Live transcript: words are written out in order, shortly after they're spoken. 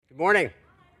morning.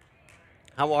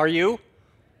 How are you?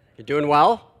 You doing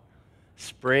well?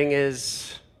 Spring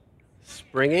is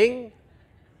springing?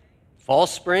 Fall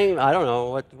spring? I don't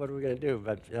know. What are we going to do?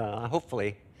 But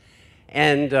hopefully.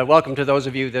 And welcome to those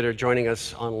of you that are joining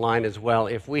us online as well.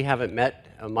 If we haven't met,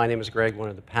 my name is Greg, one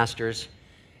of the pastors.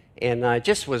 And I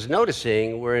just was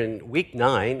noticing we're in week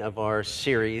 9 of our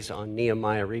series on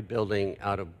Nehemiah rebuilding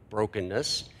out of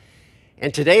brokenness.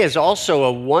 And today is also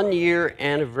a 1-year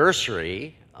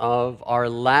anniversary of our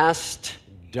last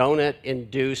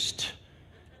donut-induced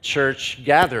church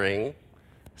gathering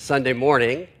Sunday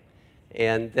morning.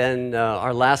 And then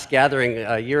our last gathering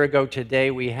a year ago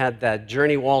today, we had that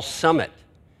Journey Wall Summit.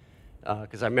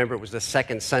 Because I remember it was the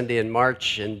second Sunday in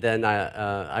March, and then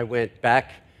I went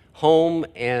back home,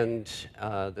 and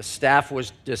the staff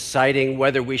was deciding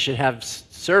whether we should have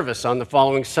service on the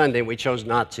following Sunday. We chose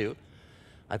not to.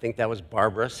 I think that was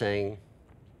Barbara saying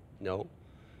no.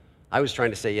 I was trying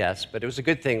to say yes, but it was a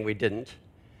good thing we didn't.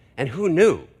 And who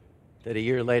knew that a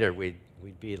year later we'd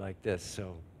be like this?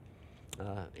 So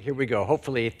here we go.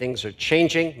 Hopefully things are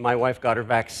changing. My wife got her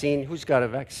vaccine. Who's got a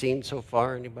vaccine so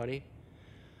far? Anybody?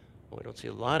 Oh, I don't see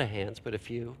a lot of hands, but a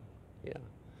few. Yeah,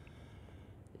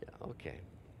 okay.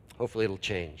 Hopefully it'll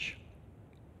change.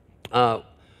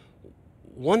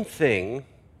 One thing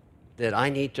that I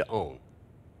need to own.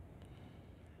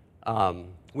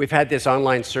 We've had this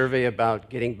online survey about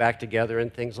getting back together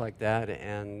and things like that,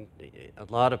 and a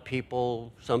lot of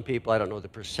people, some people, I don't know the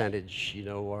percentage,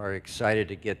 are excited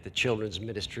to get the children's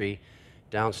ministry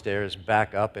downstairs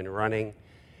back up and running.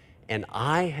 And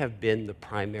I have been the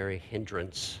primary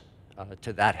hindrance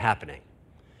to that happening.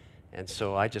 And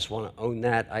so I just want to own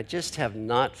that. I just have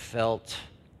not felt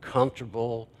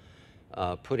comfortable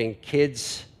putting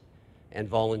kids and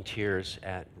volunteers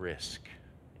at risk.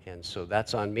 And so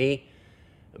that's on me.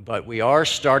 But we are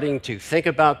starting to think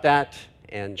about that,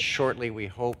 and shortly we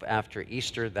hope after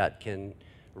Easter that can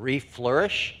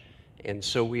re-flourish. And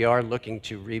so we are looking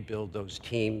to rebuild those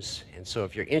teams. And so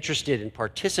if you're interested in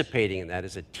participating in that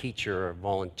as a teacher or a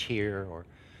volunteer or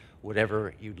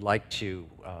whatever you'd like to,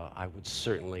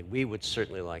 we would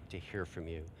certainly like to hear from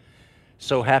you.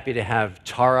 So happy to have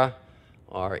Tara,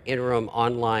 our interim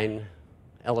online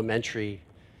elementary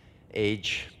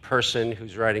age person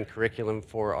who's writing curriculum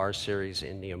for our series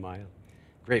in Nehemiah.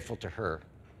 Grateful to her.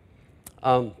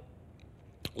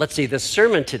 Let's see, the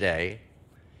sermon today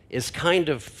is kind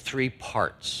of 3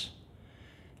 parts.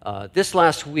 This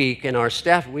last week in our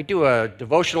staff, we do a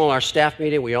devotional in our staff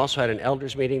meeting. We also had an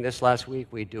elders meeting this last week.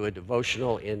 We do a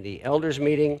devotional in the elders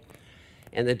meeting.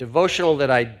 And the devotional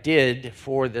that I did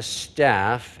for the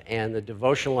staff and the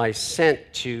devotional I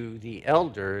sent to the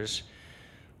elders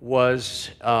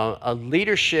was a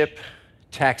leadership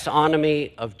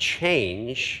taxonomy of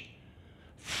change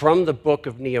from the book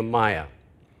of Nehemiah.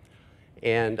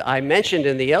 And I mentioned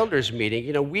in the elders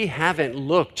meeting, we haven't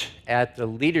looked at the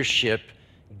leadership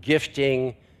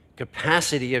gifting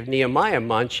capacity of Nehemiah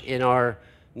much in our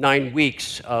 9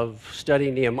 weeks of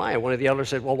studying Nehemiah. One of the elders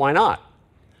said, well, why not?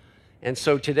 And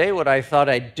so today what I thought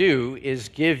I'd do is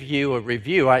give you a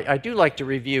review. I do like to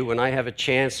review when I have a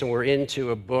chance and we're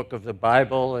into a book of the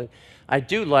Bible, and I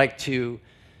do like to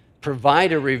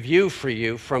provide a review for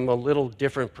you from a little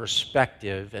different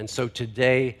perspective. And so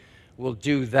today we'll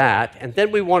do that. And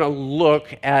then we want to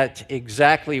look at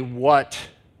exactly what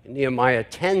Nehemiah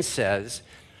 10 says,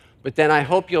 but then I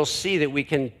hope you'll see that we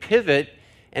can pivot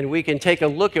and we can take a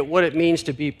look at what it means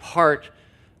to be part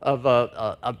of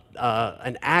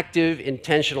an active,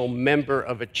 intentional member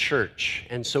of a church.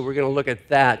 And so we're going to look at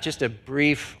that, just a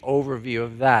brief overview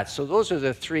of that. So those are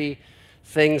the 3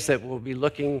 things that we'll be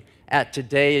looking at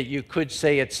today. You could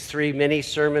say it's 3 mini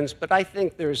sermons, but I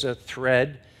think there's a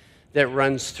thread that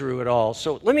runs through it all.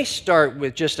 So let me start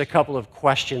with just a couple of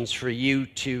questions for you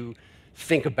to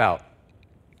think about.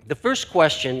 The first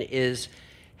question is,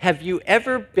 have you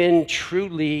ever been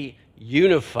truly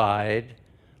unified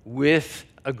with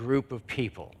a group of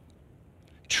people?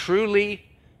 Truly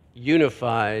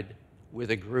unified with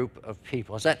a group of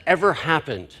people. Has that ever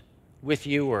happened with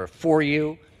you or for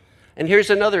you? And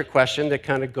here's another question that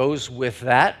kind of goes with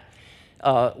that.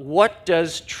 What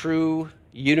does true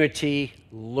unity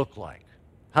look like?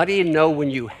 How do you know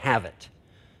when you have it?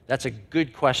 That's a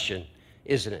good question,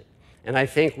 isn't it? And I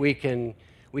think we can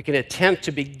attempt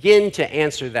to begin to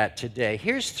answer that today.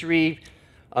 Here's 3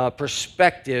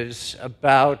 perspectives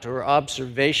about, or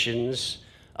observations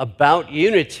about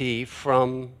unity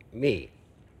from me.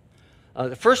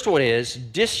 The first one is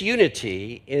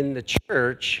disunity in the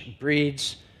church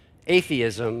breeds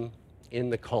atheism in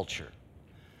the culture.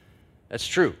 That's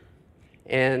true.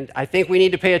 And I think we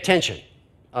need to pay attention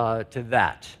to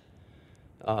that.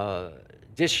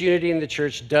 Disunity in the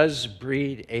church does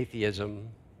breed atheism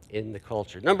in the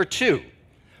culture. Number two,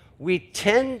 we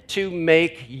tend to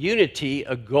make unity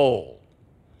a goal,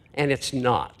 and it's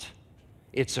not.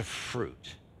 It's a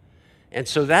fruit. And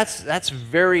so that's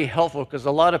very helpful because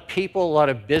a lot of people, a lot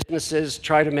of businesses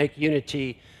try to make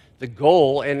unity the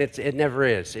goal, and it never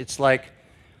is. It's like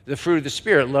the fruit of the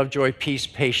Spirit, love, joy, peace,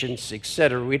 patience,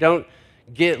 etc. We don't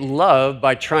get love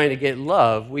by trying to get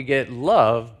love. We get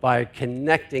love by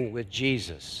connecting with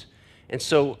Jesus. And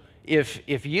so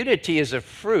if unity is a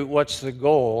fruit, what's the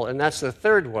goal? And that's the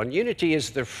third one. Unity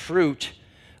is the fruit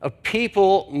of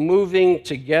people moving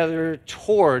together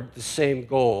toward the same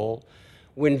goal.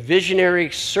 When visionary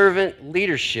servant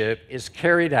leadership is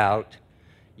carried out,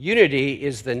 unity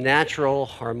is the natural,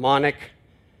 harmonic,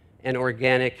 and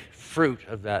organic fruit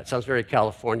of that. Sounds very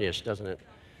California-ish, doesn't it?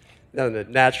 No, the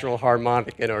natural,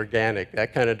 harmonic, and organic.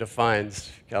 That kind of defines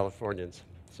Californians.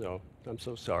 So I'm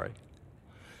so sorry.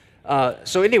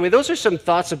 So anyway, those are some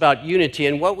thoughts about unity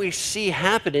and what we see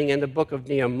happening in the book of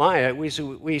Nehemiah. We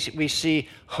see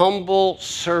humble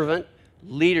servant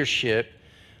leadership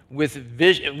with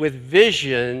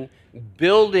vision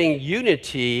building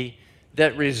unity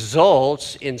that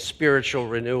results in spiritual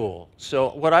renewal. So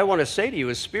what I want to say to you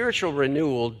is spiritual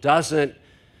renewal doesn't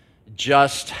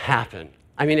just happen.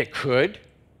 I mean, it could,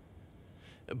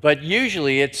 but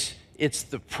usually it's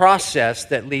the process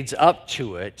that leads up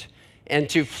to it. And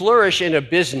to flourish in a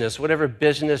business, whatever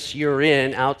business you're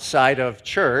in outside of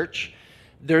church,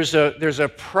 there's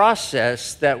a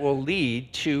process that will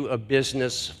lead to a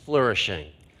business flourishing.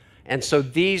 And so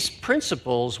these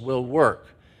principles will work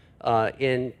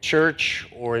in church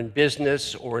or in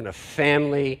business or in a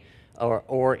family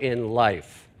or in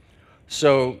life.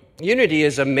 So unity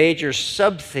is a major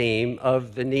sub-theme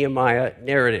of the Nehemiah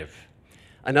narrative.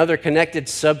 Another connected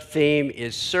sub-theme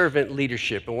is servant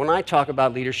leadership. And when I talk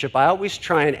about leadership, I always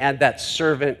try and add that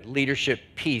servant leadership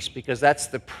piece because that's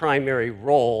the primary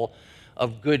role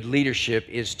of good leadership,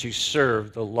 is to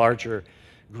serve the larger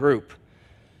group.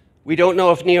 We don't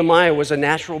know if Nehemiah was a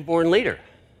natural-born leader.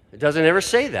 It doesn't ever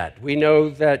say that. We know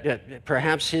that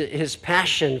perhaps his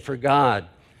passion for God,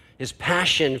 his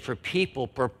passion for people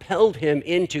propelled him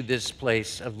into this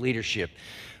place of leadership.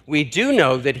 We do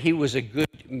know that he was a good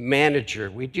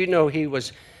manager. We do know he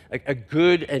was a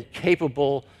good and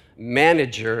capable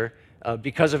manager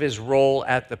because of his role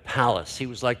at the palace. He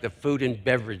was like the food and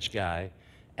beverage guy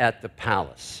at the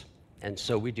palace. And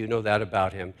so we do know that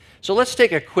about him. So let's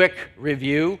take a quick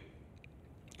review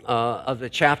of the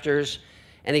chapters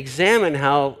and examine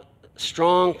how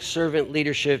strong servant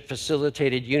leadership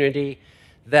facilitated unity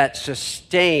that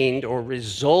sustained or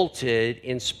resulted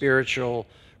in spiritual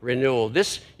renewal.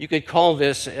 You could call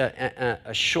this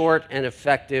a short and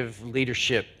effective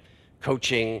leadership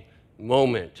coaching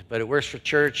moment, but it works for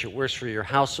church, it works for your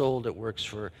household, it works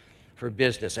for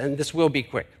business, and this will be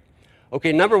quick.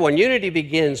 Okay, number one, unity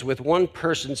begins with one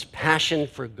person's passion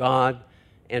for God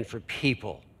and for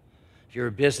people. If you're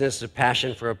a business, a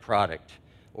passion for a product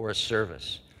or a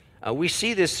service. We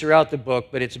see this throughout the book,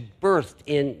 but it's birthed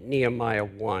in Nehemiah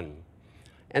 1.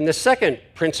 And the second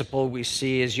principle we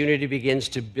see is unity begins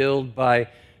to build by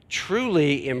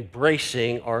truly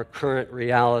embracing our current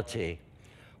reality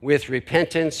with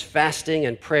repentance, fasting,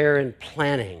 and prayer and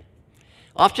planning.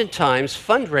 Oftentimes,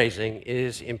 fundraising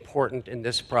is important in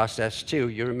this process too.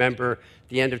 You remember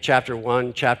the end of chapter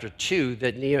 1, chapter 2,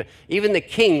 that even the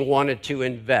king wanted to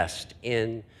invest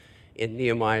in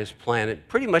Nehemiah's plan. It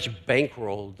pretty much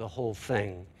bankrolled the whole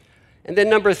thing. And then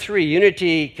number 3,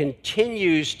 unity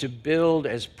continues to build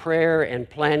as prayer and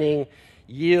planning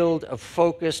yield a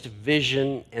focused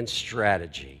vision and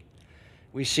strategy.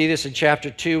 We see this in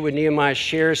chapter 2 when Nehemiah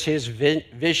shares his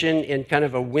vision in kind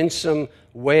of a winsome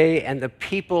way and the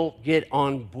people get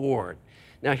on board.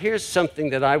 Now here's something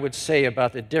that I would say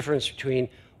about the difference between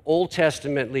Old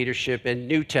Testament leadership and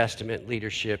New Testament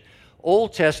leadership.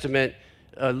 Old Testament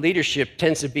leadership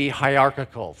tends to be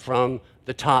hierarchical from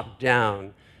the top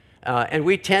down. And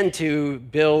we tend to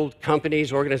build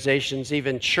companies, organizations,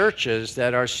 even churches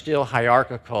that are still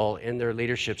hierarchical in their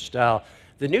leadership style.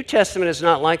 The New Testament is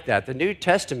not like that. The New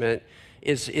Testament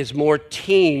is more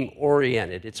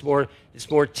team-oriented. It's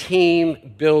more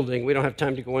team building. We don't have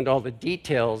time to go into all the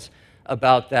details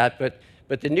about that,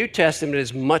 but the New Testament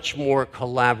is much more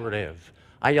collaborative.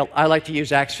 I like to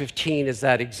use Acts 15 as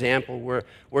that example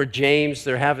where James,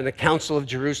 they're having the Council of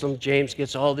Jerusalem. James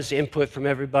gets all this input from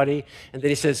everybody, and then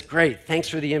he says, great, thanks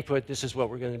for the input. This is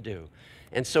what we're going to do.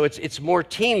 And so it's more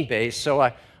team-based. So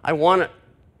I want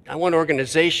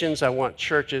organizations, I want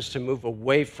churches to move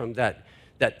away from that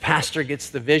pastor gets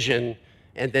the vision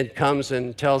and then comes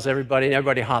and tells everybody, and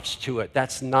everybody hops to it.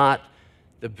 That's not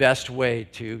the best way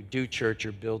to do church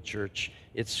or build church.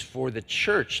 It's for the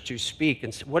church to speak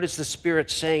and say, what is the Spirit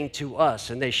saying to us?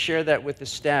 And they share that with the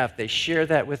staff. They share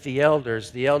that with the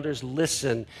elders. The elders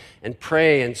listen and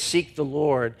pray and seek the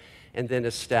Lord and then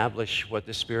establish what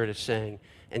the Spirit is saying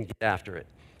and get after it.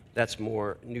 That's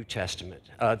more New Testament.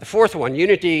 The fourth one,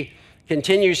 unity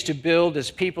continues to build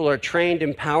as people are trained,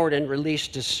 empowered, and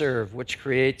released to serve, which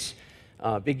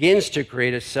begins to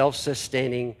create a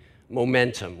self-sustaining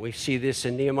momentum. We see this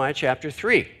in Nehemiah chapter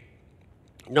 3.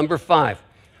 Number 5,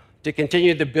 to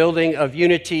continue the building of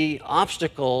unity,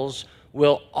 obstacles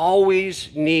will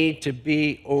always need to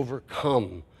be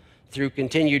overcome through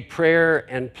continued prayer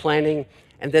and planning.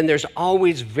 And then there's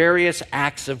always various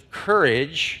acts of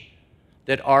courage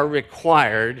that are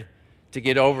required to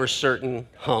get over certain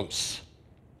humps.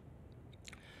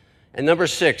 And number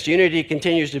 6, unity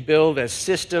continues to build as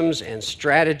systems and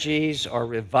strategies are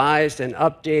revised and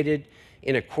updated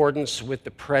in accordance with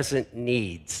the present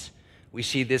needs. We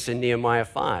see this in Nehemiah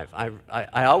 5.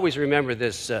 I always remember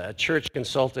this church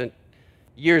consultant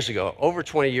years ago, over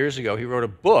 20 years ago. He wrote a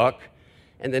book,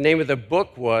 and the name of the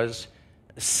book was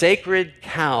Sacred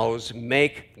Cows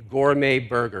Make Gourmet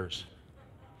Burgers.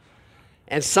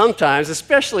 And sometimes,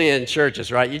 especially in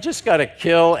churches, right, you just got to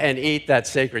kill and eat that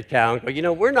sacred cow and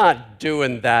go, we're not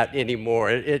doing that anymore.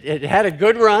 It had a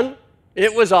good run.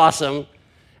 It was awesome.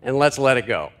 And let's let it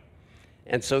go.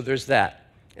 And so there's that.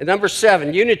 And number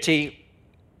 7, unity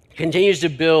continues to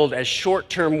build as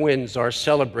short-term wins are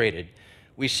celebrated.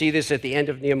 We see this at the end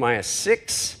of Nehemiah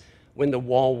 6 when the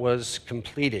wall was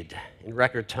completed in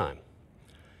record time.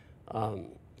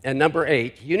 And number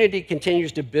 8, unity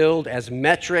continues to build as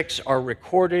metrics are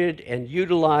recorded and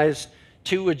utilized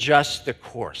to adjust the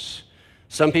course.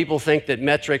 Some people think that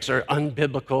metrics are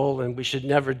unbiblical and we should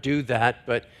never do that,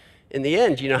 but in the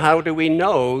end, how do we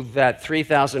know that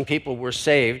 3,000 people were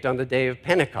saved on the day of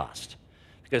Pentecost?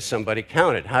 Because somebody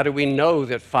counted. How do we know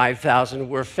that 5,000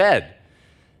 were fed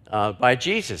by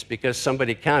Jesus? Because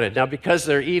somebody counted. Now, because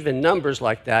they're even numbers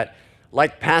like that,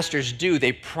 like pastors do,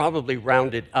 they probably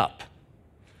rounded up.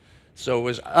 So it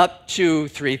was up to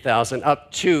 3,000,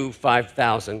 up to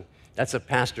 5,000. That's a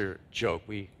pastor joke.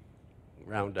 We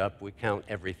round up, we count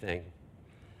everything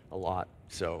a lot.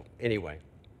 So anyway,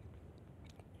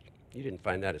 you didn't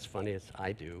find that as funny as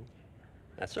I do.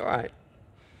 That's all right.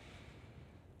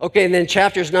 Okay, and then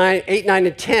chapters 8, 9,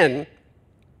 and 10,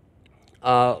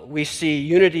 we see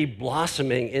unity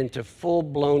blossoming into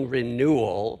full-blown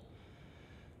renewal,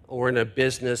 or in a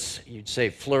business, you'd say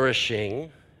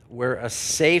flourishing, where a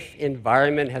safe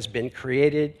environment has been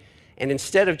created, and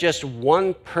instead of just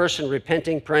one person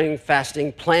repenting, praying,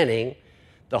 fasting, planning,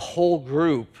 the whole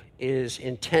group is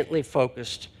intently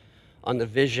focused on the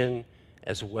vision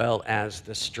as well as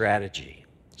the strategy.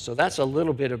 So that's a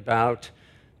little bit about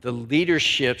the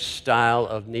leadership style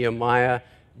of Nehemiah.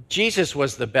 Jesus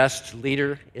was the best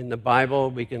leader in the Bible.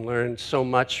 We can learn so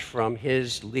much from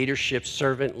his leadership,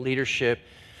 servant leadership.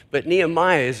 But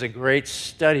Nehemiah is a great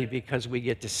study because we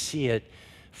get to see it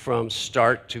from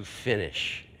start to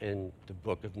finish in the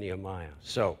book of Nehemiah.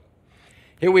 So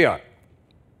here we are.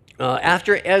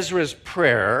 After Ezra's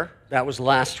prayer, that was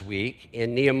last week,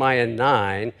 in Nehemiah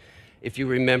 9, if you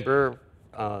remember,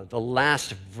 the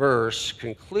last verse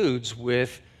concludes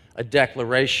with a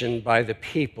declaration by the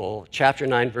people. Chapter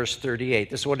 9, verse 38.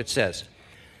 This is what it says.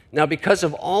 Now, because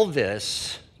of all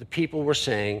this, the people were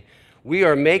saying, we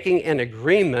are making an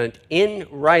agreement in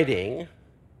writing,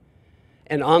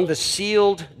 and on the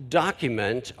sealed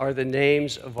document are the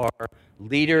names of our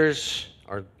leaders,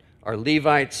 our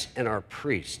Levites, and our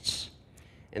priests.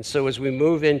 And so as we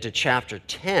move into chapter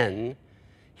 10,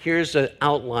 here's an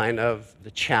outline of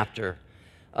the chapter.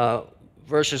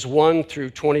 Verses 1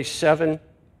 through 27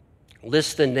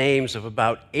 list the names of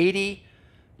about 80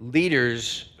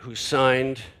 leaders who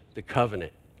signed the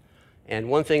covenant. And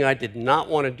one thing I did not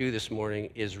want to do this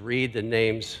morning is read the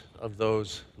names of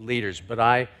those leaders, but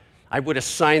I would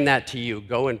assign that to you.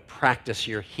 Go and practice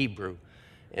your Hebrew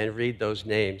and read those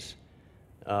names.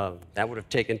 That would have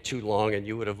taken too long and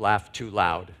you would have laughed too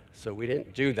loud. So we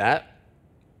didn't do that.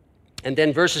 And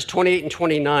then verses 28 and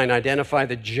 29 identify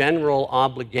the general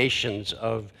obligations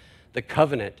of the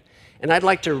covenant. And I'd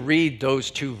like to read those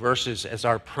two verses as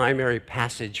our primary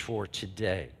passage for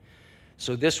today.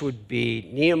 So this would be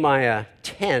Nehemiah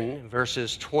 10,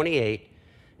 verses 28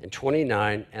 and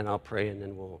 29, and I'll pray and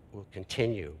then we'll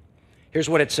continue. Here's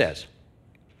what it says.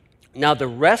 Now the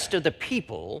rest of the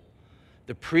people,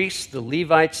 the priests, the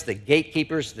Levites, the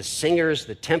gatekeepers, the singers,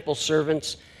 the temple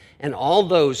servants, and all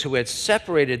those who had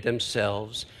separated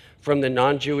themselves from the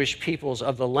non-Jewish peoples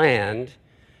of the land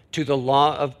to the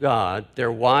law of God,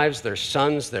 their wives, their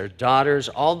sons, their daughters,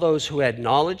 all those who had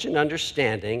knowledge and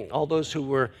understanding, all those who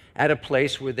were at a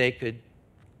place where they could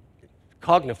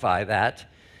cognify that,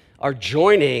 are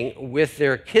joining with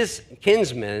their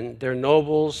kinsmen, their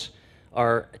nobles,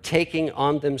 are taking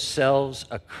on themselves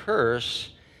a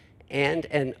curse and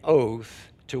an oath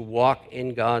to walk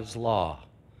in God's law,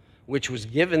 which was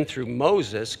given through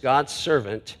Moses, God's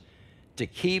servant, to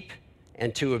keep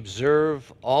and to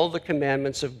observe all the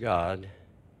commandments of God,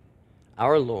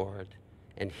 our Lord,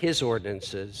 and his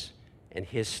ordinances and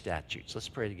his statutes. Let's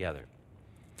pray together.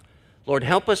 Lord,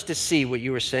 help us to see what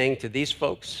you are saying to these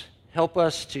folks. Help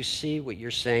us to see what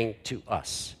you're saying to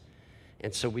us.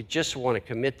 And so we just want to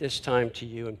commit this time to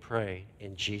you and pray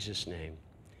in Jesus' name.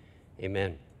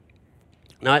 Amen.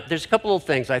 Now, there's a couple of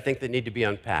things I think that need to be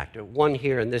unpacked. One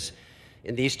here in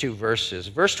these two verses.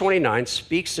 Verse 29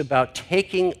 speaks about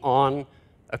taking on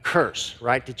a curse,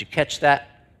 right? Did you catch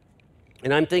that?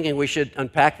 And I'm thinking we should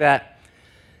unpack that.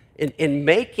 In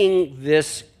making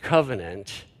this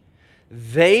covenant,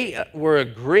 they were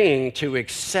agreeing to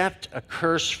accept a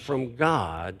curse from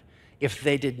God if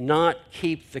they did not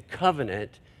keep the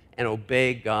covenant and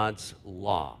obey God's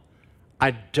law.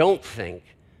 I don't think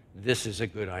this is a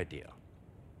good idea.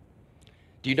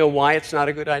 Do you know why it's not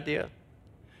a good idea?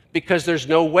 Because there's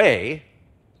no way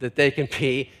that they can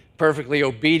be perfectly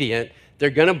obedient. They're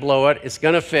going to blow it. It's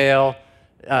going to fail.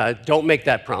 Don't make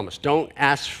that promise. Don't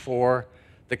ask for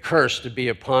the curse to be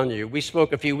upon you. We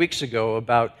spoke a few weeks ago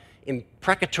about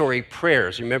imprecatory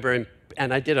prayers. Remember,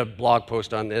 and I did a blog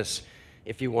post on this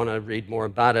if you want to read more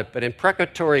about it. But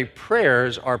imprecatory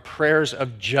prayers are prayers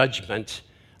of judgment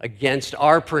against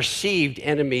our perceived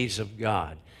enemies of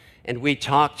God. And we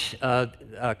talked a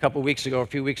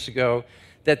few weeks ago,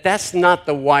 that that's not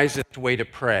the wisest way to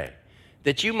pray.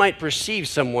 That you might perceive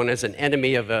someone as an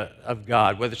enemy of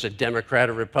God, whether it's a Democrat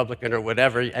or Republican or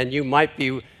whatever, and you might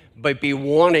be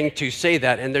wanting to say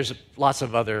that, and there's lots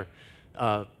of other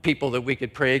people that we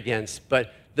could pray against.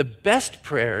 But the best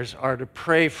prayers are to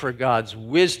pray for God's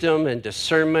wisdom and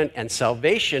discernment and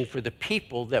salvation for the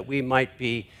people that we might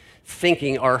be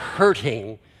thinking are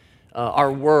hurting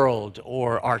our world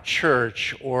or our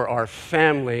church or our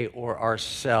family or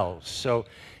ourselves. So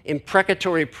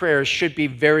imprecatory prayers should be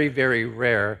very, very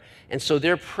rare. And so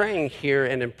they're praying here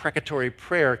an imprecatory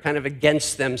prayer kind of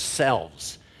against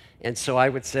themselves. And so I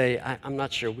would say, I'm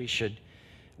not sure we should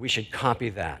copy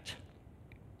that.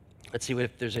 Let's see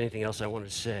if there's anything else I want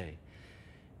to say.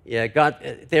 Yeah,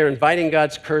 they're inviting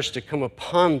God's curse to come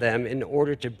upon them in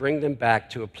order to bring them back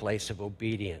to a place of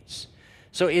obedience.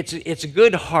 So it's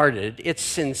good-hearted, it's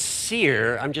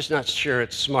sincere, I'm just not sure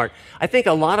it's smart. I think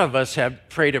a lot of us have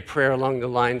prayed a prayer along the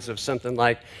lines of something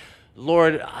like,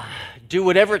 Lord, do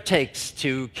whatever it takes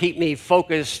to keep me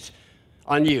focused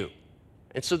on you.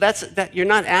 And so that you're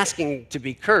not asking to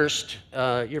be cursed,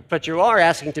 but you are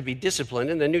asking to be disciplined.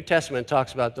 And the New Testament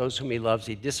talks about those whom he loves,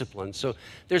 he disciplines. So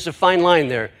there's a fine line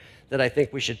there that I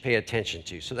think we should pay attention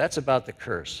to. So that's about the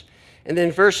curse. And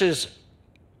then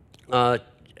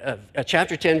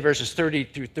chapter 10, verses 30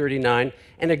 through 39,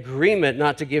 an agreement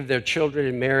not to give their children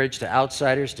in marriage to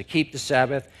outsiders, to keep the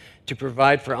Sabbath, to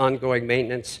provide for ongoing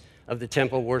maintenance of the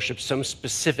temple worship,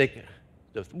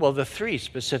 the three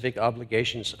specific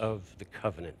obligations of the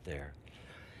covenant there.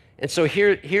 And so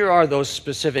here are those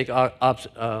specific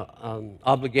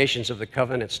obligations of the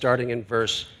covenant starting in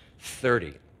verse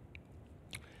 30.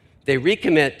 They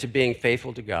recommit to being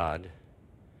faithful to God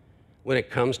when it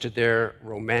comes to their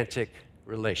romantic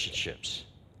relationships.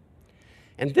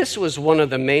 And this was one of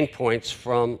the main points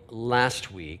from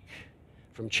last week,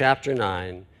 from chapter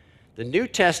 9, the New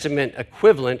Testament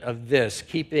equivalent of this,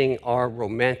 keeping our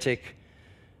romantic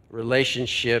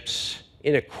relationships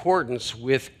in accordance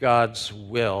with God's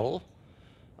will,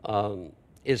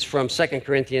 is from 2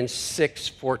 Corinthians 6,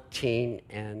 14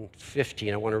 and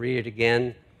 15. I want to read it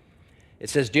again. It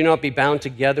says, "Do not be bound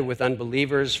together with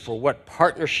unbelievers, for what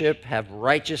partnership have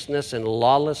righteousness and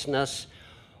lawlessness?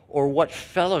 Or what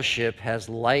fellowship has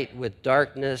light with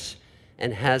darkness,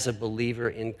 and has a believer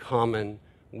in common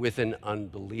with an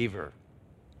unbeliever?"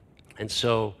 And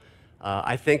so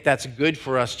I think that's good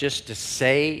for us just to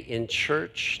say in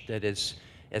church, that as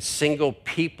single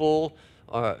people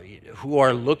who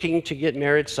are looking to get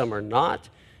married, some are not,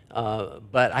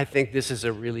 but I think this is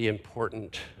a really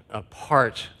important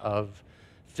part of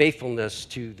faithfulness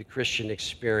to the Christian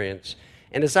experience.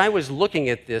 And as I was looking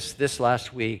at this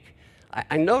last week,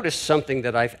 I noticed something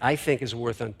that I think is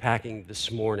worth unpacking this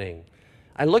morning.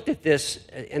 I looked at this,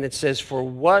 and it says, "For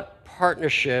what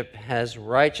partnership has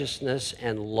righteousness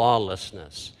and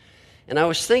lawlessness?" And I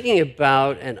was thinking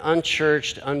about an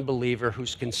unchurched unbeliever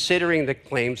who's considering the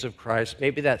claims of Christ.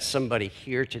 Maybe that's somebody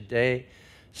here today,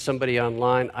 somebody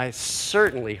online. I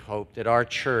certainly hope that our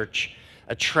church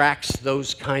attracts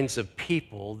those kinds of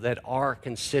people that are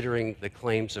considering the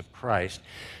claims of Christ.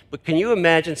 But can you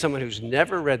imagine someone who's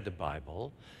never read the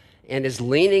Bible and is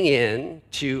leaning in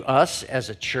to us as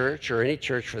a church, or any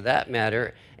church for that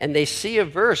matter, and they see a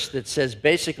verse that says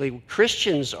basically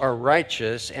Christians are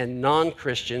righteous and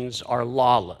non-Christians are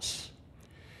lawless?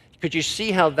 Could you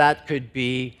see how that could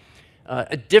be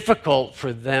difficult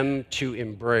for them to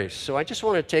embrace? So I just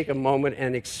want to take a moment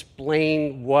and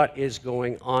explain what is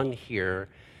going on here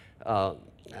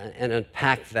and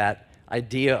unpack that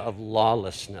idea of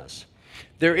lawlessness.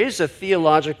 There is a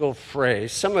theological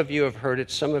phrase. Some of you have heard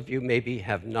it, some of you maybe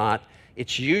have not.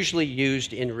 It's usually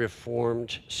used in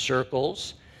Reformed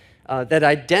circles that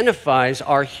identifies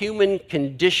our human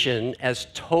condition as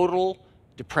total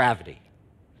depravity.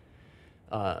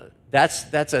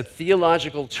 That's a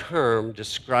theological term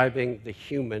describing the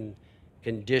human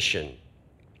condition.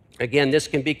 Again, this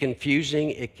can be confusing.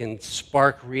 It can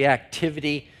spark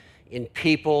reactivity in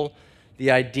people.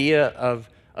 The idea of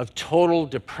total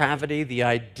depravity, the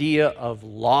idea of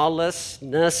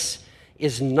lawlessness,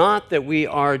 is not that we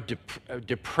are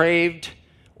depraved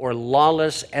or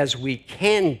lawless as we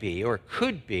can be or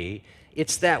could be.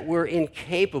 It's that we're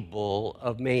incapable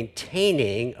of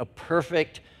maintaining a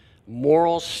perfect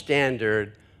moral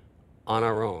standard on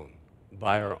our own,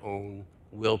 by our own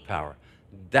willpower.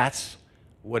 That's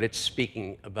what it's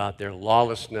speaking about, their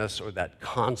lawlessness, or that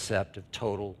concept of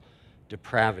total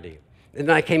depravity. And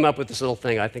then I came up with this little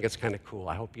thing. I think it's kind of cool.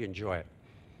 I hope you enjoy it.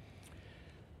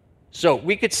 So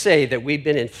we could say that we've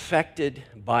been infected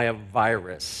by a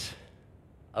virus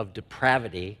of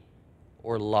depravity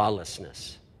or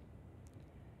lawlessness.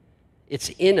 It's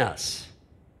in us,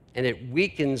 and it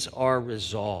weakens our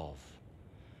resolve.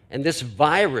 And this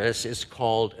virus is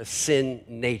called a sin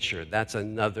nature. That's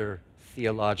another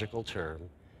theological term.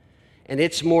 And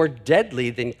it's more deadly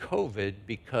than COVID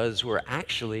because we're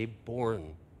actually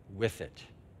born with it.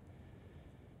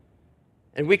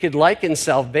 And we could liken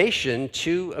salvation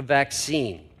to a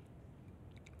vaccine,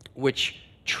 which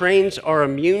trains our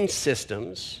immune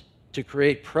systems to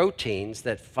create proteins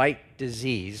that fight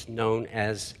disease known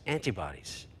as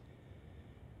antibodies.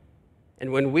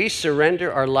 And when we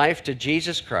surrender our life to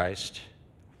Jesus Christ,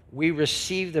 we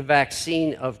receive the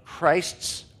vaccine of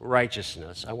Christ's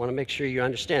righteousness. I want to make sure you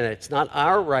understand that. It's not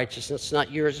our righteousness, it's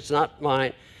not yours, it's not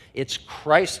mine. It's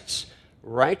Christ's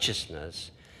righteousness.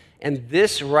 And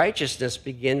this righteousness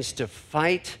begins to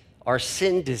fight our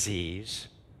sin disease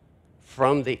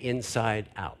from the inside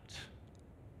out.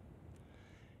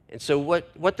 And so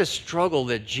what the struggle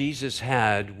that Jesus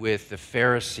had with the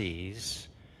Pharisees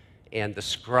and the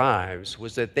scribes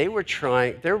was that they were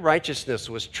their righteousness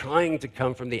was trying to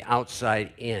come from the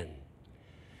outside in.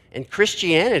 And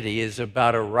Christianity is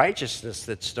about a righteousness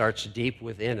that starts deep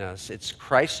within us. It's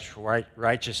Christ's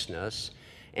righteousness,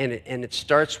 and it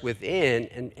starts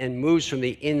within and moves from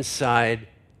the inside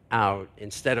out.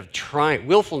 Instead of trying,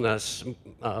 willfulness,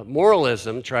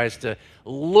 moralism tries to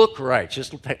look right,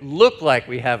 just look like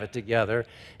we have it together,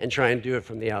 and try and do it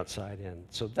from the outside in.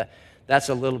 So that's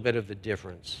a little bit of the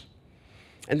difference.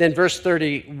 And then verse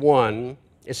 31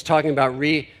 is talking about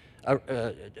they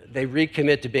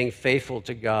recommit to being faithful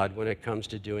to God when it comes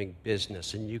to doing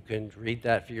business. And you can read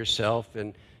that for yourself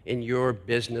and in your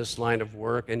business line of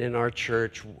work and in our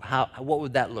church. What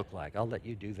would that look like? I'll let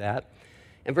you do that.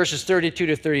 And verses 32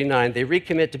 to 39, they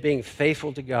recommit to being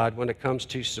faithful to God when it comes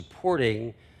to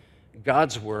supporting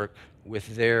God's work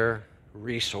with their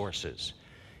resources.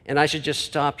 And I should just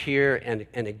stop here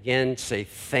and again say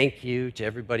thank you to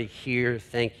everybody here.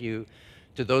 Thank you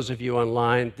to those of you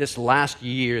online. This last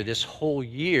year, this whole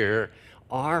year,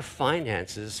 our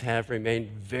finances have remained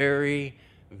very,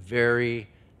 very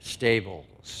stable.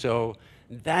 So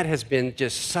that has been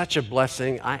just such a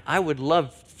blessing. I would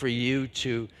love for you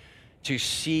to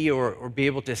see or be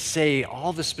able to say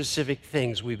all the specific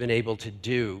things we've been able to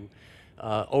do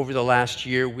over the last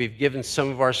year. We've given some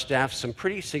of our staff some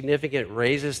pretty significant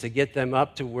raises to get them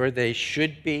up to where they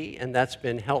should be, and that's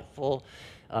been helpful.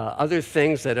 Other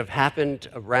things that have happened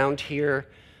around here,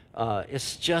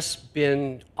 it's just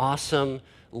been awesome.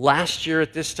 Last year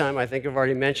at this time, I think I've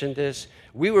already mentioned this,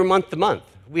 we were month to month.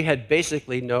 We had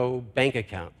basically no bank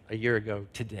account a year ago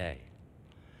today.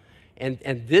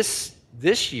 And this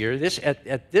year,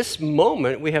 at this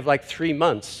moment, we have like 3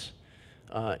 months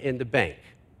in the bank.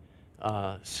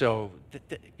 So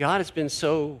God has been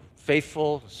so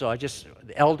faithful. So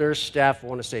the elders, staff, I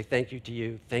want to say thank you to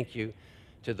you. Thank you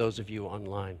to those of you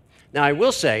online. Now, I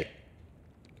will say,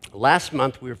 Last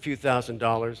month, we were a few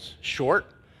 $1,000s short,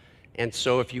 and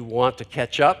so if you want to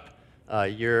catch up,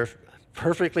 you're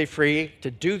perfectly free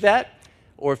to do that.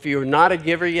 Or if you're not a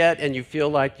giver yet and you feel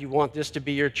like you want this to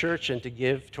be your church and to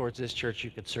give towards this church, you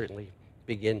could certainly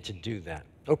begin to do that.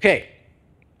 Okay,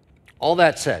 all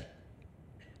that said,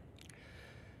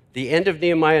 the end of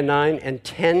Nehemiah 9 and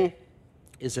 10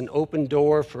 is an open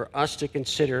door for us to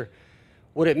consider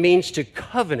what it means to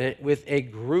covenant with a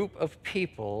group of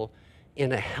people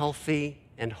in a healthy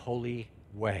and holy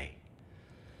way.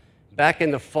 Back in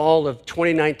the fall of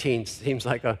 2019, seems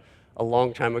like a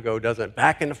long time ago, doesn't it?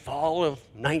 Back in the fall of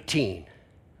 19,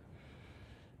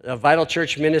 the Vital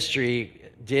Church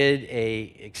Ministry did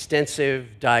an extensive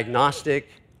diagnostic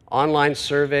online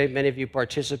survey. Many of you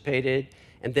participated,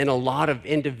 and then a lot of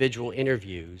individual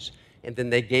interviews. And then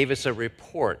they gave us a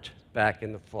report back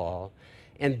in the fall.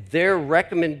 And their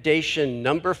recommendation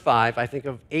number 5, I think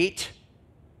of 8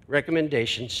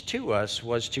 recommendations to us,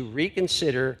 was to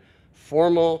reconsider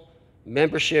formal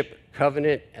membership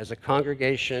covenant as a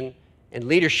congregation and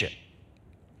leadership.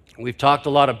 We've talked a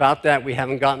lot about that. We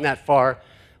haven't gotten that far.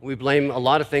 We blame a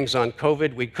lot of things on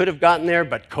COVID. We could have gotten there,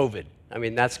 but COVID. I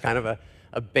mean, that's kind of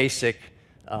a basic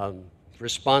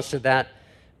response to that.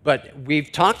 But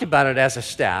we've talked about it as a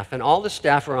staff, and all the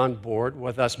staff are on board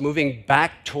with us moving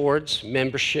back towards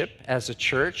membership as a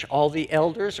church. All the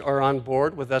elders are on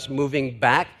board with us moving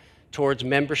back towards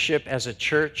membership as a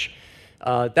church.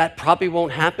 That probably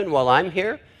won't happen while I'm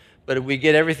here, but if we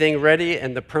get everything ready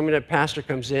and the permanent pastor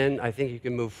comes in, I think you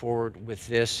can move forward with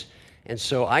this. And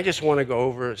so I just want to go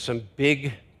over some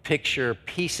big picture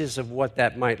pieces of what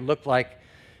that might look like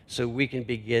so we can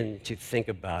begin to think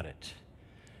about it.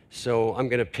 So I'm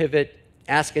going to pivot,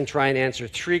 ask and try and answer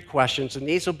 3 questions, and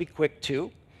these will be quick too.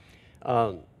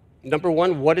 Number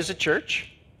 1, what is a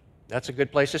church? That's a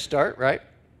good place to start, right?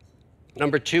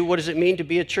 Number 2, what does it mean to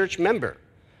be a church member?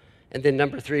 And then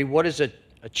number 3, what is a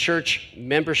church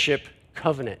membership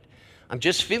covenant? I'm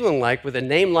just feeling like with a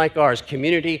name like ours,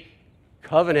 Community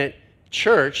Covenant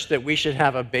Church, that we should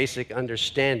have a basic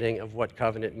understanding of what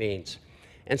covenant means.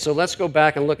 And so let's go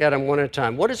back and look at them one at a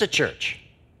time. What is a church?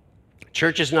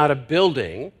 Church is not a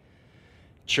building.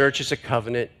 Church is a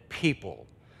covenant people.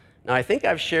 Now, I think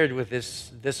I've shared with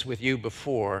this with you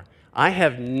before. I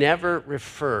have never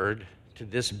referred to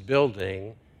this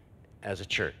building as a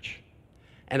church.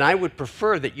 And I would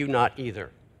prefer that you not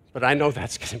either. But I know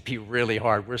that's going to be really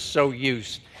hard. We're so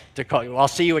used to calling, well, I'll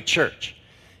see you at church.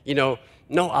 No,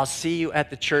 I'll see you at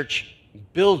the church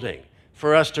building.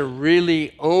 For us to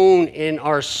really own in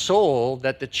our soul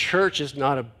that the church is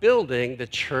not a building, the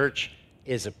church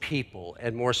is a people,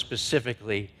 and more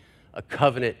specifically, a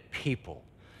covenant people.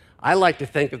 I like to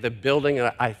think of the building,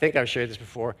 and I think I've shared this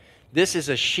before, this is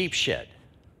a sheep shed.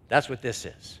 That's what this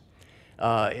is.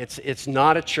 It's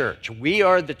not a church. We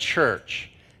are the church.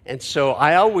 And so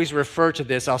I always refer to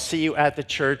this, I'll see you at the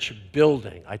church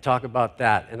building. I talk about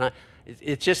that. And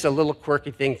it's just a little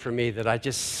quirky thing for me that I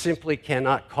just simply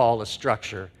cannot call a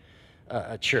structure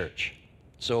a church.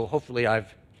 So hopefully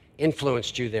I've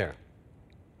influenced you there.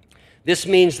 This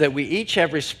means that we each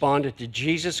have responded to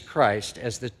Jesus Christ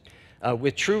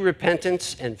with true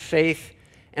repentance and faith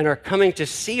and are coming to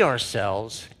see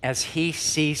ourselves as he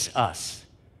sees us.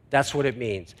 That's what it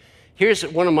means. Here's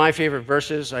one of my favorite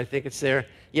verses. I think it's there.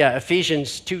 Yeah,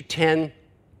 Ephesians 2:10.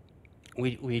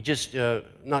 We just,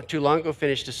 not too long ago,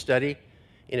 finished a study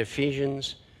in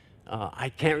Ephesians. I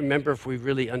can't remember if we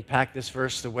really unpacked this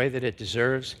verse the way that it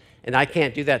deserves. And I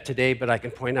can't do that today, but I can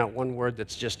point out one word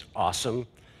that's just awesome.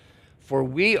 For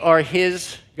we are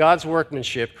God's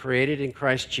workmanship, created in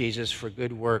Christ Jesus for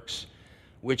good works,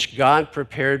 which God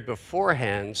prepared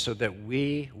beforehand so that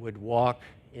we would walk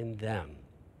in them.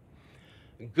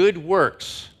 Good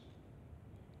works.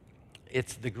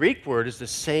 The Greek word is the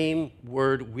same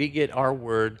word we get our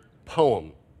word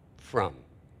poem from.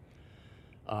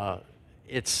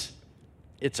 It's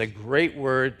a great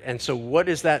word, and so what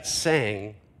is that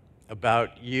saying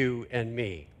about you and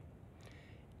me?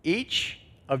 Each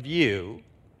of you,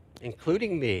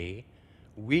 including me,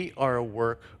 we are a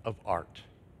work of art.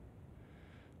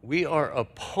 We are a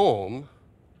poem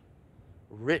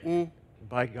written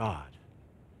by God.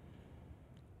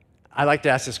 I like to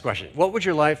ask this question. What would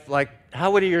your life like?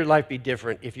 How would your life be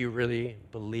different if you really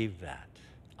believed that?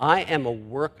 I am a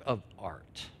work of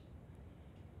art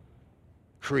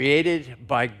created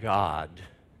by God,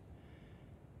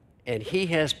 and he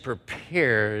has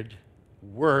prepared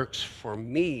works for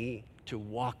me to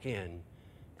walk in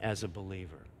as a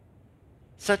believer.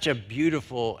 Such a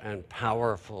beautiful and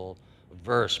powerful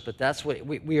verse, but that's what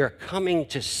we are coming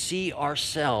to see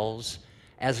ourselves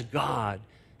as God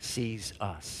sees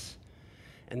us.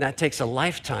 And that takes a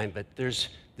lifetime, but this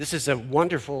is a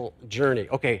wonderful journey.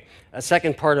 Okay, a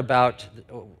second part about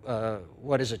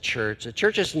what is a church. A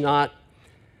church is not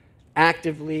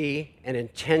actively and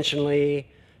intentionally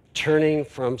turning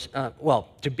from,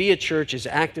 to be a church is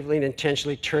actively and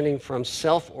intentionally turning from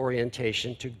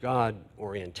self-orientation to God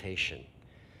orientation.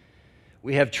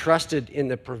 We have trusted in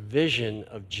the provision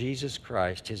of Jesus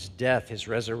Christ, his death, his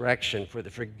resurrection, for the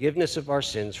forgiveness of our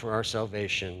sins, for our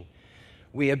salvation.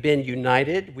 We have been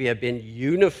united, we have been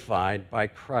unified by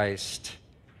Christ,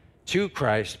 to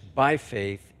Christ, by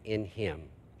faith in him.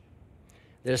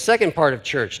 The second part of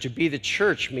church, to be the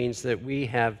church, means that we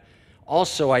have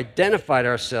also identified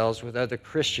ourselves with other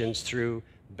Christians through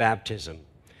baptism.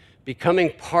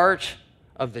 Becoming part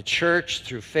of the church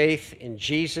through faith in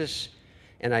Jesus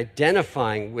and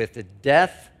identifying with the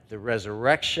death, the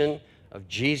resurrection of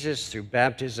Jesus through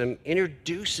baptism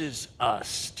introduces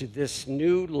us to this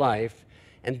new life,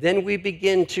 and then we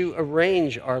begin to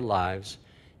arrange our lives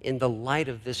in the light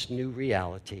of this new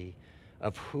reality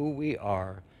of who we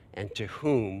are and to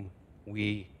whom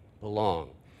we belong.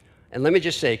 And let me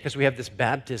just say, because we have this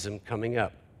baptism coming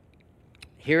up,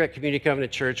 here at Community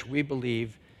Covenant Church, we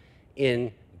believe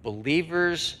in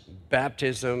believers'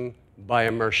 baptism by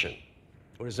immersion.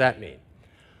 What does that mean?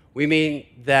 We mean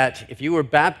that if you were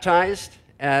baptized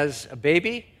as a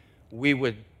baby, we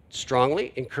would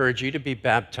strongly encourage you to be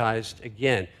baptized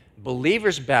again.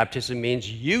 Believer's baptism means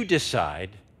you decide,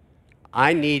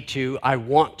 I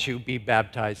want to be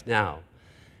baptized now.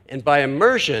 And by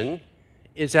immersion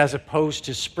is as opposed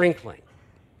to sprinkling.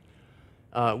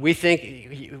 We think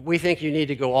you need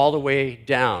to go all the way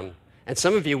down. And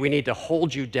some of you, we need to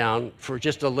hold you down for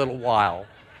just a little while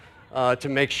to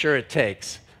make sure it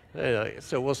takes.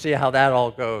 So we'll see how that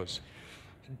all goes.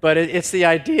 But it's the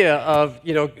idea of,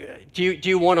 do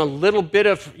you want a little bit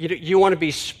of, you want to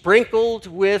be sprinkled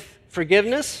with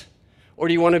forgiveness? Or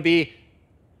do you want to be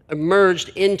immersed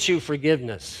into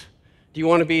forgiveness? Do you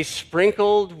want to be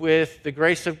sprinkled with the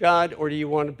grace of God? Or do you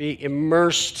want to be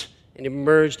immersed and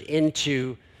immersed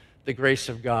into the grace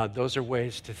of God? Those are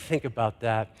ways to think about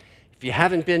that. If you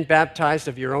haven't been baptized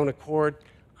of your own accord,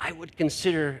 I would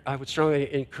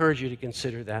strongly encourage you to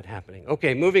consider that happening.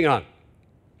 Okay, moving on.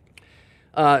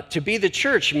 To be the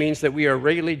church means that we are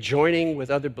regularly joining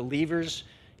with other believers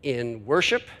in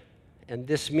worship, and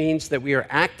this means that we are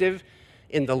active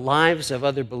in the lives of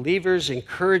other believers,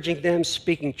 encouraging them,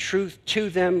 speaking truth to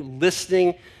them,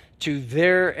 listening to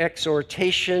their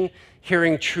exhortation,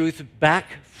 hearing truth back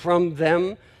from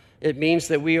them. It means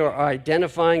that we are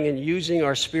identifying and using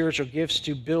our spiritual gifts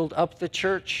to build up the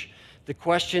church. The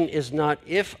question is not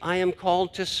if I am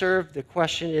called to serve, the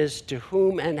question is to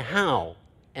whom and how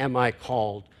am I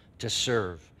called to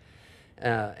serve?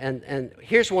 And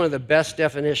here's one of the best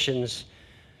definitions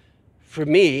for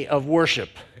me of worship,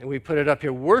 and we put it up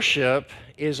here. Worship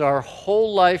is our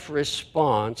whole life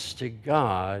response to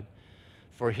God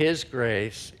for his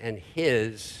grace and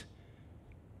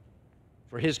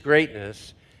for his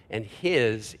greatness and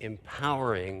his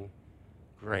empowering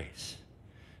grace.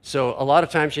 So a lot of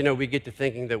times, we get to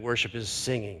thinking that worship is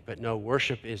singing, but no,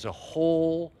 worship is a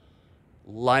whole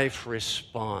life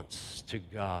response to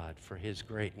God for his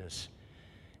greatness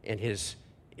and his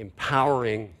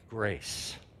empowering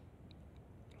grace.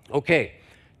 Okay,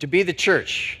 to be the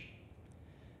church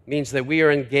means that we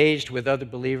are engaged with other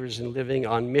believers and living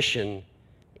on mission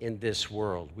in this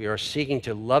world. We are seeking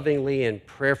to lovingly and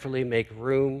prayerfully make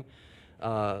room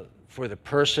for the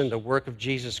person, the work of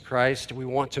Jesus Christ. We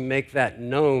want to make that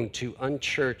known to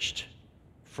unchurched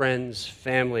friends,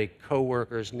 family,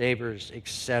 co-workers, neighbors,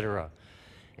 etc.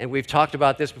 And we've talked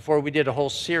about this before. We did a whole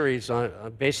series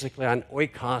basically on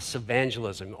oikos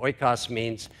evangelism. Oikos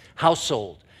means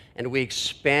household. And we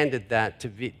expanded that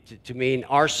to mean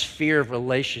our sphere of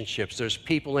relationships. There's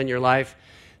people in your life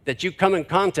that you come in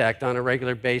contact on a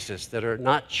regular basis that are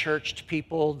not churched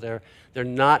people. They're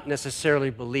not necessarily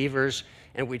believers.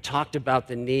 And we talked about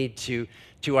the need to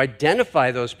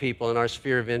identify those people in our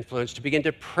sphere of influence, to begin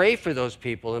to pray for those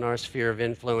people in our sphere of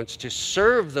influence, to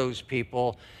serve those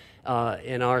people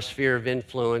in our sphere of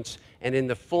influence, and in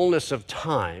the fullness of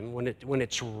time, when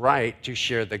it's right, to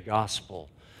share the gospel.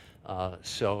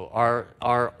 So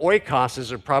our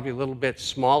oikoses are probably a little bit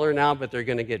smaller now, but they're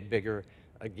going to get bigger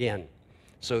again.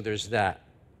 So there's that.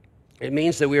 It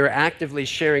means that we are actively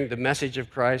sharing the message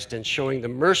of Christ and showing the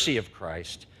mercy of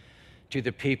Christ to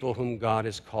the people whom God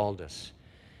has called us.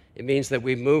 It means that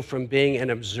we move from being an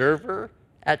observer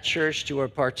at church to a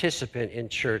participant in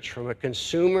church, from a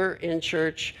consumer in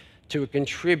church to a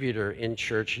contributor in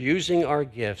church, using our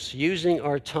gifts, using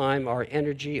our time, our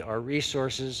energy, our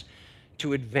resources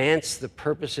to advance the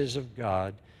purposes of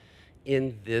God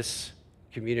in this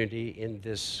community, in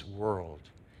this world.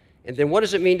 And then what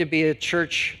does it mean to be a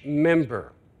church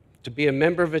member? To be a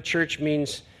member of a church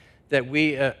means that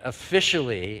we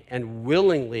officially and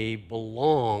willingly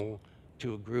belong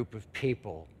to a group of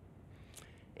people.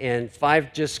 And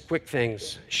 5 just quick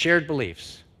things. Shared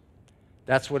beliefs.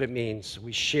 That's what it means.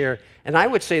 We share. And I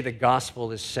would say the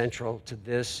gospel is central to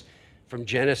this. From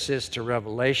Genesis to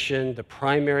Revelation, the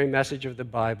primary message of the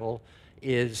Bible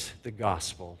is the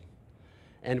gospel.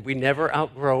 And we never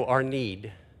outgrow our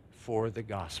need for the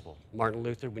gospel. Martin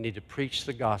Luther, we need to preach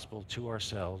the gospel to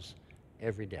ourselves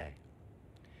every day.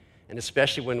 And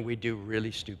especially when we do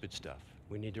really stupid stuff.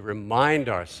 We need to remind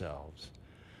ourselves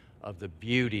of the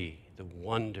beauty, the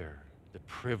wonder, the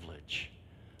privilege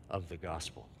of the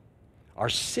gospel. Our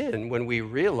sin, when we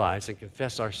realize and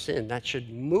confess our sin, that should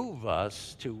move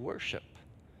us to worship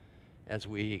as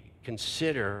we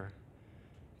consider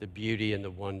the beauty and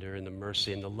the wonder and the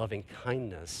mercy and the loving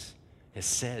kindness,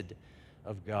 hesed,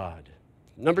 of God.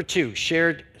 Number 2,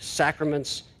 shared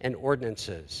sacraments and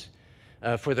ordinances.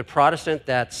 For the Protestant,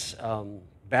 that's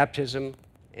baptism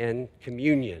and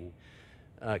communion.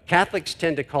 Catholics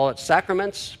tend to call it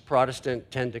sacraments. Protestant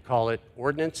tend to call it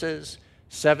ordinances.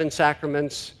 7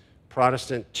 sacraments.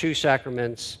 Protestant, 2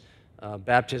 sacraments,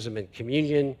 baptism and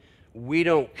communion. We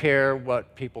don't care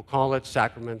what people call it,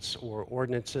 sacraments or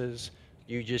ordinances.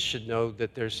 You just should know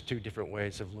that there's 2 different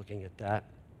ways of looking at that.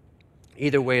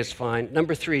 Either way is fine.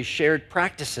 Number 3, shared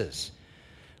practices.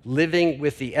 Living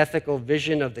with the ethical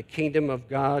vision of the kingdom of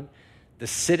God, as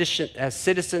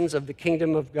citizens of the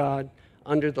kingdom of God,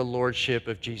 under the lordship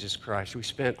of Jesus Christ. We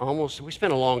spent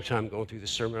a long time going through the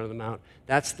Sermon on the Mount.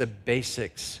 That's the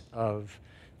basics of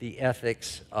the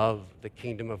ethics of the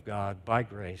kingdom of God by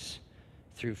grace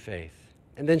through faith.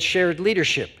 And then shared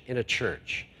leadership in a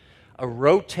church. A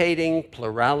rotating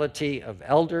plurality of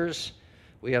elders.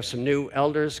 We have some new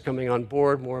elders coming on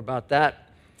board, more about that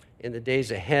in the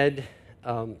days ahead.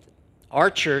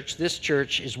 Our church, this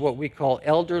church, is what we call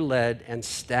elder-led and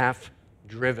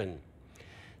staff-driven.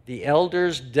 The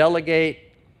elders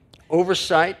delegate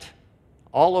oversight,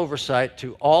 all oversight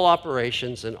to all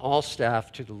operations and all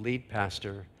staff to the lead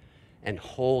pastor and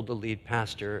hold the lead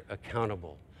pastor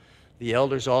accountable. The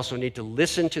elders also need to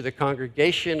listen to the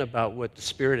congregation about what the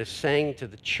Spirit is saying to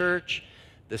the church.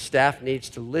 The staff needs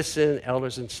to listen.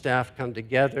 Elders and staff come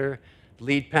together.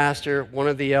 Lead pastor, one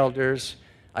of the elders,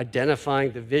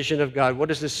 identifying the vision of God.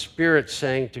 What is the Spirit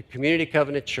saying to Community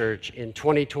Covenant Church in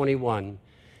 2021?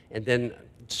 And then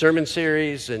sermon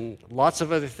series and lots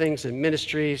of other things and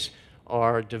ministries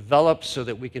are developed so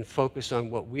that we can focus on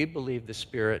what we believe the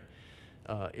Spirit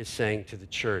is saying to the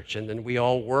church. And then we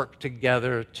all work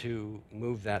together to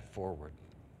move that forward.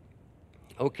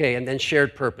 Okay, and then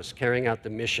shared purpose, carrying out the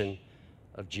mission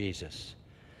of Jesus.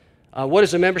 What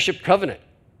is a membership covenant?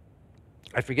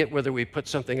 I forget whether we put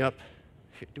something up.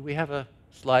 Do we have a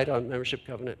slide on membership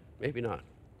covenant? Maybe not.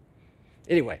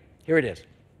 Anyway, here it is.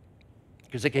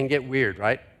 Because it can get weird,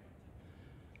 right?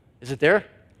 Is it there?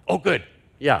 Oh, good.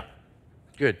 Yeah,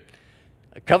 good.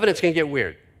 Covenants can get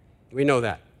weird. We know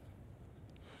that.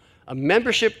 A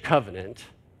membership covenant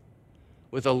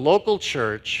with a local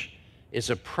church is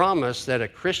a promise that a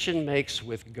Christian makes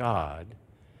with God,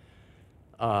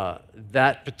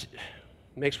 that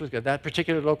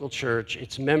particular local church,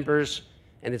 its members,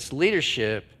 and its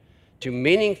leadership to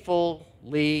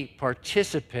meaningfully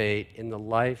participate in the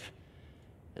life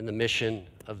and the mission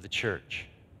of the church.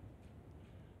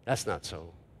 That's not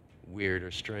so weird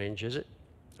or strange, is it?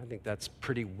 I think that's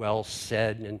pretty well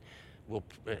said, and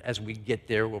as we get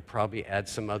there, we'll probably add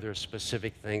some other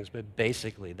specific things, but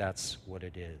basically that's what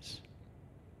it is.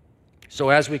 So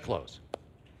as we close,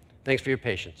 thanks for your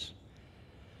patience.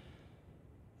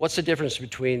 What's the difference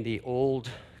between the Old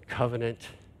Covenant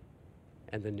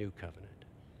and the New Covenant?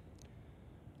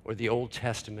 Or the Old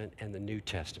Testament and the New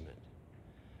Testament?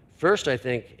 First, I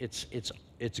think it's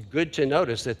good to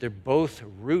notice that they're both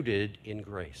rooted in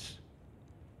grace.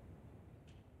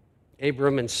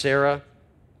 Abram and Sarah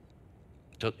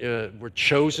were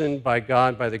chosen by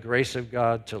God, by the grace of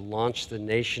God, to launch the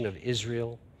nation of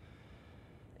Israel.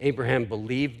 Abraham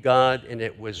believed God, and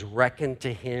it was reckoned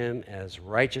to him as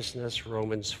righteousness,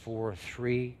 Romans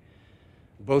 4:3.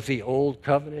 Both the Old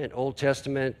Covenant, Old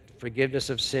Testament,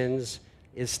 forgiveness of sins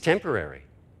is temporary.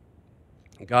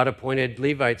 God appointed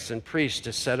Levites and priests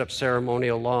to set up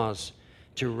ceremonial laws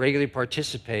to regularly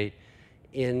participate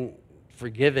in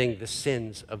forgiving the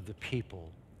sins of the people.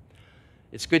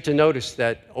 It's good to notice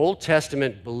that Old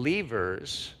Testament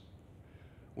believers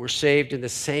were saved in the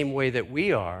same way that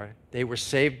we are. They were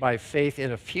saved by faith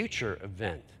in a future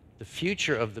event, the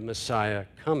future of the Messiah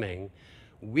coming,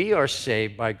 We are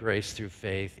saved by grace through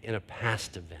faith in a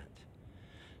past event.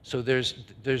 So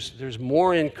there's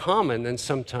more in common than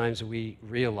sometimes we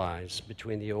realize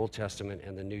between the Old Testament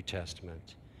and the New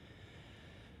Testament.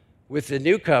 With the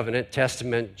New Covenant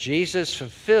Testament, Jesus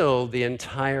fulfilled the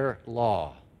entire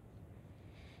law,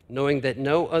 knowing that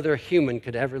no other human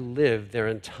could ever live their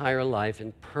entire life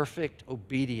in perfect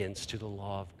obedience to the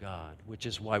law of God, which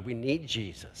is why we need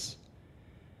Jesus.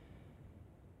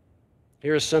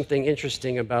 Here is something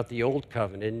interesting about the Old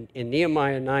Covenant. In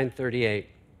Nehemiah 9:38,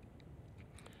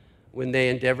 when they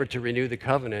endeavored to renew the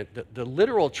covenant, the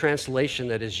literal translation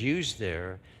that is used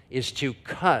there is to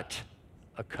cut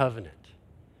a covenant.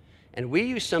 And we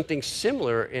use something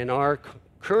similar in our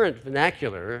current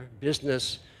vernacular,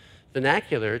 business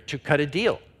vernacular, to cut a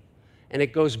deal. And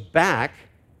it goes back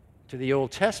to the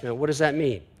Old Testament. What does that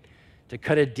mean? To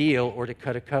cut a deal or to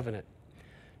cut a covenant.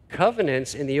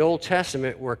 Covenants in the Old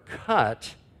Testament were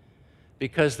cut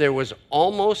because there was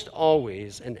almost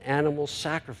always an animal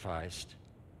sacrificed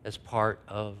as part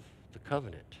of the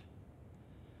covenant.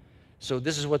 So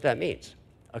this is what that means.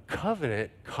 A covenant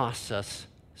costs us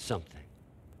something.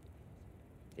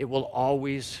 It will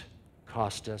always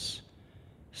cost us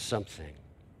something.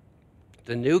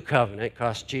 The new covenant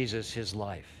cost Jesus his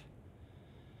life.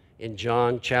 In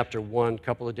John chapter 1, a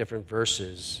couple of different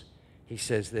verses, he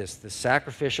says this, the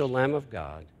sacrificial Lamb of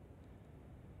God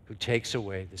who takes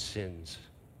away the sins.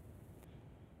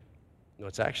 No,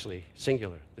 it's actually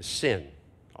singular. The sin,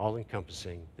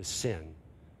 all-encompassing, the sin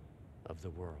of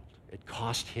the world. It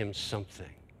cost him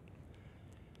something.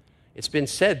 It's been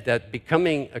said that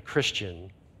becoming a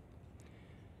Christian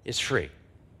is free.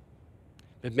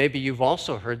 But maybe you've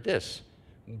also heard this,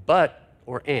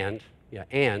 and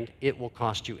it will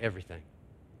cost you everything,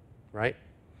 right?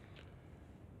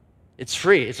 It's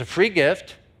free. It's a free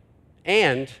gift,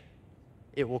 and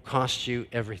it will cost you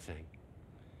everything.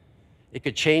 It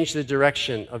could change the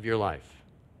direction of your life.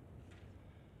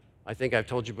 I think I've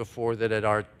told you before that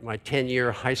at my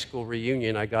 10-year high school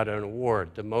reunion, I got an award,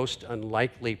 the most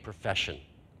unlikely profession.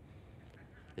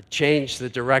 It changed the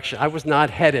direction. I was not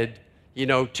headed,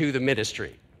 to the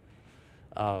ministry.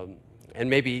 And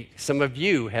maybe some of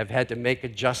you have had to make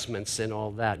adjustments and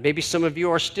all that. Maybe some of you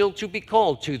are still to be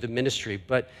called to the ministry,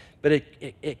 but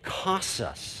it costs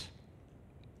us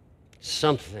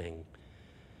something.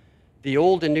 The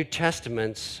Old and New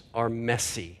Testaments are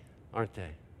messy, aren't they?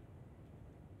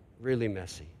 Really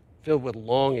messy, filled with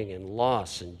longing and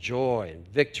loss and joy and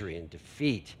victory and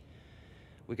defeat.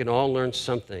 We can all learn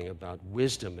something about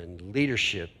wisdom and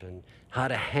leadership and how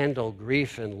to handle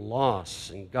grief and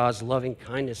loss and God's loving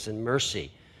kindness and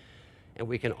mercy. And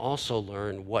we can also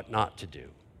learn what not to do.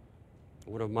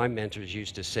 One of my mentors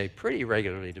used to say pretty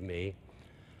regularly to me,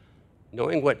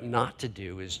 knowing what not to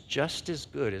do is just as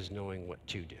good as knowing what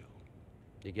to do.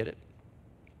 You get it?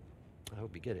 I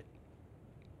hope you get it.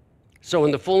 So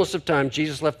in the fullness of time,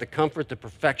 Jesus left the comfort, the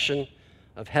perfection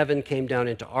of heaven, came down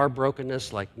into our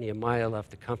brokenness, like Nehemiah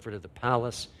left the comfort of the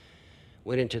palace,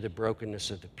 went into the brokenness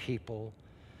of the people.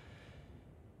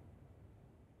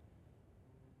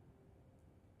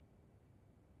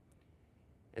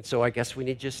 And so I guess we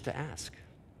need just to ask,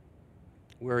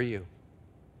 where are you?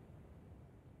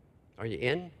 Are you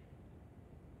in?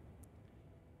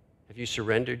 Have you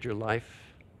surrendered your life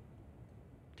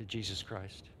to Jesus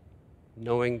Christ,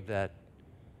 knowing that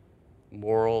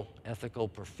moral, ethical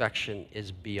perfection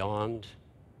is beyond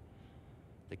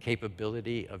the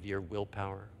capability of your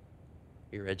willpower,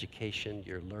 your education,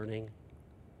 your learning?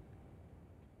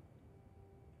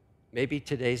 Maybe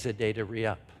today's a day to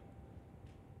re-up.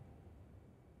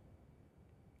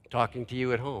 Talking to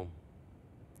you at home.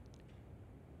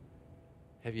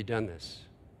 Have you done this?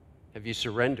 Have you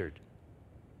surrendered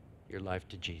your life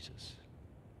to Jesus?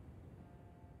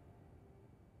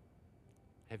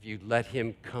 Have you let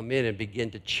him come in and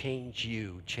begin to change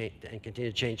you and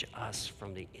continue to change us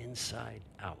from the inside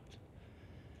out,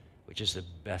 which is the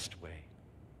best way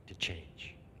to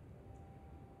change?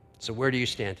 So where do you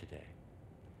stand today?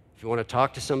 If you want to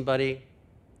talk to somebody,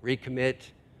 recommit,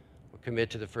 or commit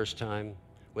to the first time,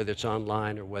 whether it's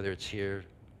online or whether it's here,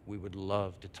 we would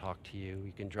love to talk to you.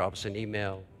 You can drop us an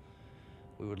email.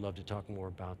 We would love to talk more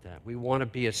about that. We want to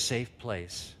be a safe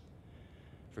place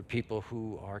for people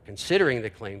who are considering the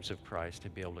claims of Christ to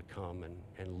be able to come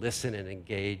and listen and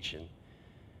engage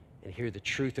and hear the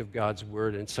truth of God's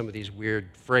word, and some of these weird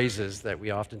phrases that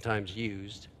we oftentimes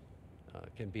used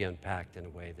can be unpacked in a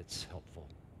way that's helpful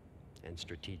and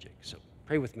strategic. So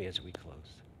pray with me as we close.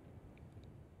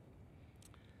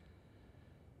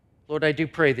 Lord, I do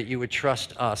pray that you would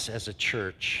trust us as a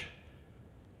church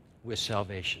with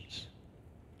salvations.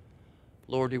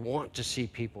 Lord, we want to see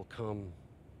people come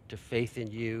to faith in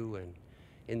you, and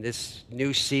in this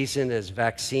new season as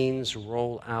vaccines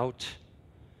roll out,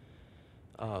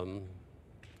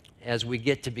 as we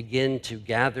get to begin to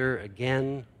gather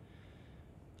again,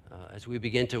 as we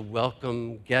begin to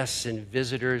welcome guests and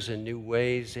visitors in new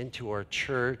ways into our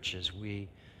church, as we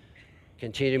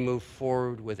continue to move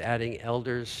forward with adding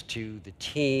elders to the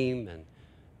team and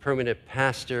permanent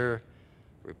pastor,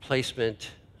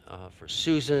 replacement for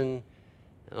Susan,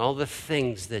 and all the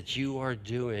things that you are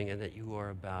doing and that you are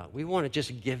about. We want to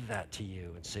just give that to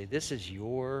you and say, this is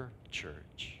your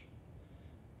church.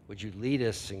 Would you lead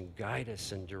us and guide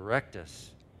us and direct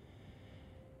us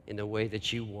in the way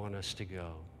that you want us to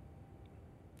go?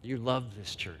 You love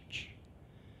this church,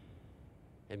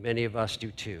 and many of us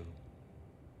do too.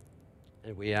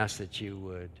 And we ask that you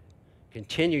would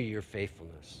continue your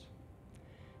faithfulness.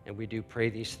 And we do pray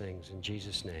these things in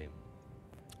Jesus' name.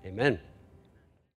 Amen.